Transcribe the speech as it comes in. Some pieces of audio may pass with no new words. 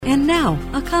And now,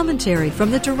 a commentary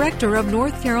from the director of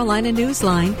North Carolina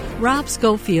Newsline, Rob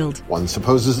Schofield. One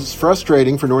supposes it's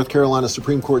frustrating for North Carolina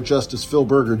Supreme Court Justice Phil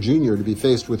Berger Jr. to be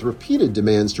faced with repeated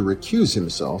demands to recuse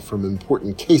himself from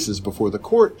important cases before the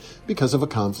court because of a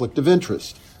conflict of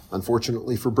interest.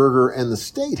 Unfortunately for Berger and the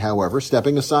state, however,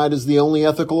 stepping aside is the only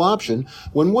ethical option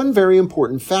when one very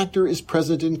important factor is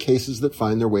present in cases that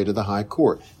find their way to the high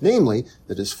court, namely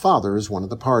that his father is one of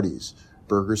the parties.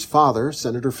 Berger's father,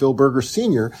 Senator Phil Berger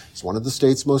Sr., is one of the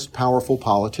state's most powerful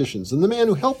politicians and the man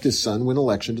who helped his son win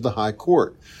election to the high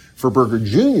court. For Berger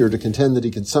Jr. to contend that he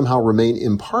can somehow remain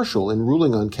impartial in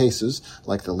ruling on cases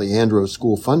like the Leandro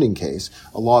school funding case,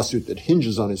 a lawsuit that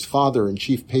hinges on his father and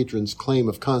chief patron's claim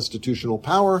of constitutional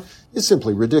power, is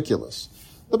simply ridiculous.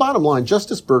 The bottom line,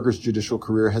 Justice Berger's judicial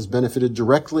career has benefited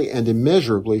directly and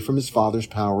immeasurably from his father's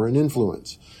power and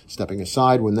influence. Stepping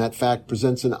aside when that fact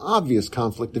presents an obvious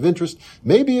conflict of interest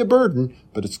may be a burden,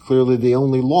 but it's clearly the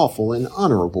only lawful and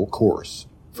honorable course.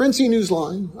 For NC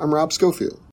Newsline, I'm Rob Schofield.